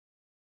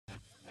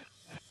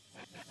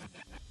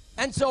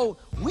And so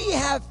we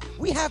have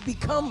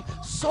become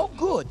so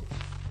good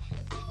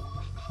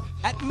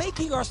at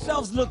making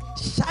ourselves look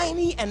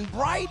shiny and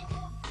bright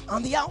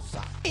on the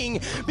outside.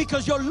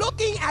 Because you're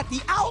looking at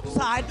the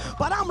outside,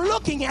 but I'm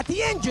looking at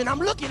the engine. I'm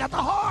looking at the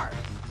heart.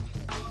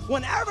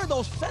 Whenever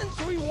those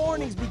sensory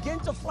warnings begin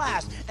to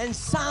flash and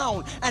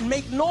sound and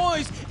make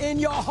noise in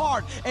your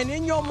heart and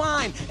in your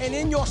mind and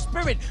in your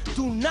spirit,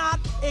 do not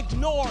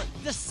ignore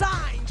the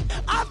signs.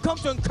 I've come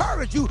to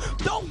encourage you,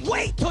 don't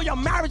wait till your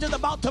marriage is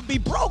about to be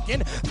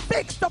broken.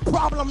 Fix the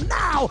problem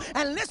now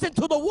and listen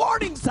to the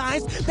warning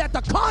signs that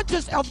the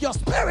conscience of your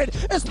spirit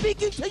is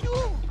speaking to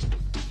you.